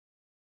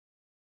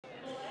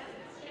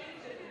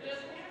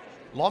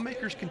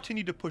Lawmakers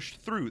continue to push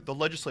through the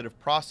legislative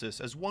process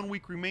as 1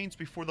 week remains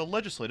before the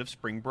legislative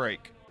spring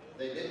break.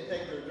 They didn't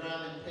take their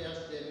driving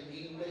test in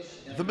English.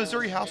 The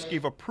Missouri House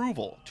gave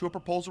approval to a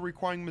proposal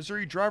requiring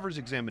Missouri driver's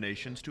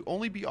examinations to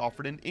only be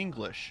offered in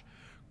English.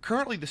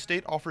 Currently, the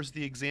state offers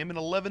the exam in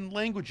 11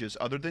 languages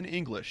other than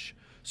English.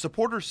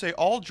 Supporters say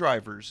all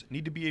drivers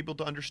need to be able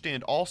to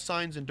understand all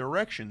signs and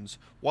directions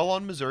while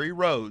on Missouri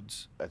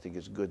roads. I think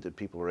it's good that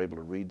people are able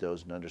to read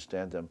those and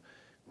understand them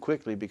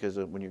quickly, because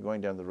when you're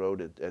going down the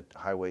road at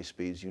highway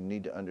speeds, you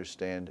need to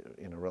understand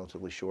in a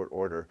relatively short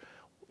order,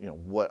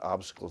 what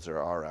obstacles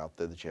there are out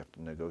there that you have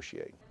to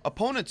negotiate.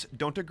 Opponents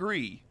don't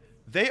agree.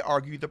 They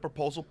argue the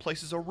proposal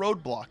places a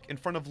roadblock in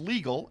front of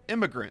legal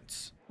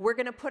immigrants. We're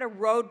going to put a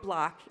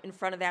roadblock in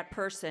front of that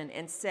person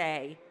and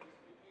say,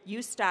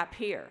 you stop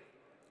here.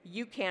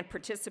 You can't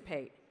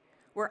participate.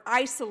 We're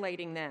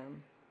isolating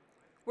them.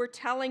 We're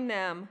telling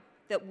them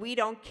that we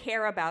don't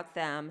care about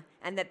them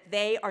and that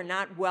they are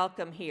not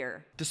welcome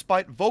here.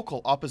 Despite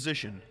vocal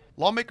opposition,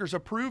 lawmakers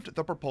approved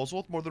the proposal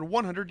with more than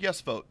 100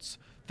 yes votes.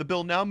 The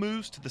bill now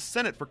moves to the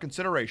Senate for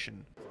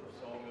consideration.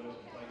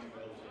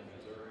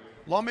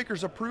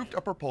 Lawmakers approved a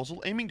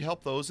proposal aiming to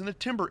help those in the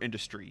timber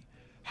industry.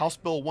 House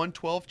Bill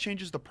 112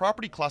 changes the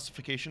property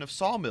classification of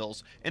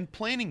sawmills and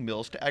planing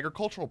mills to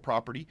agricultural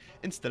property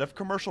instead of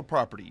commercial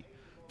property.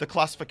 The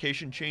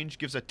classification change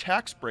gives a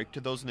tax break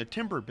to those in the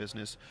timber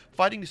business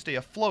fighting to stay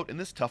afloat in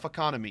this tough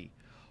economy.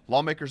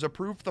 Lawmakers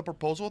approved the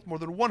proposal with more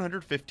than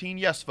 115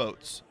 yes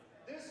votes.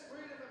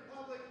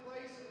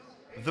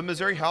 The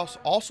Missouri House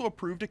also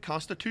approved a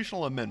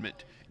constitutional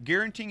amendment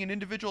guaranteeing an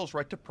individual's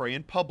right to pray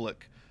in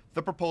public.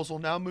 The proposal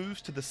now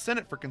moves to the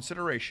Senate for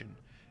consideration.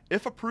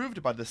 If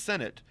approved by the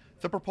Senate,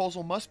 the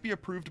proposal must be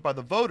approved by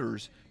the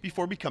voters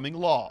before becoming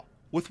law.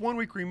 With 1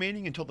 week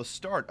remaining until the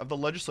start of the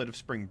legislative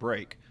spring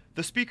break,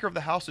 the Speaker of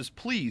the House is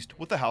pleased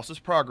with the House's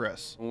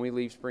progress. When we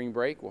leave spring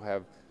break, we'll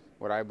have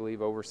what I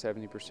believe over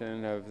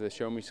 70% of the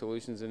Show Me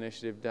Solutions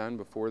initiative done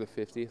before the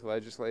 50th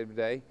legislative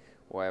day.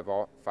 We'll have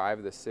all 5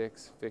 of the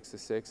 6, fix the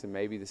 6, and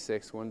maybe the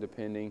 6th one,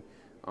 depending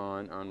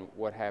on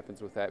what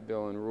happens with that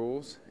bill and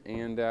rules.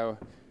 And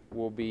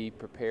we'll be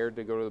prepared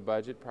to go to the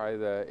budget,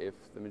 probably if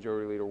the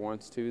majority leader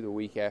wants to, the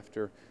week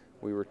after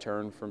we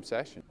return from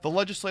session. The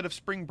legislative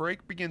spring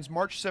break begins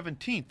March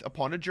 17th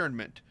upon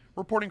adjournment.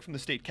 Reporting from the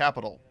state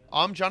capitol,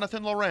 I'm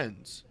Jonathan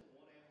Lorenz.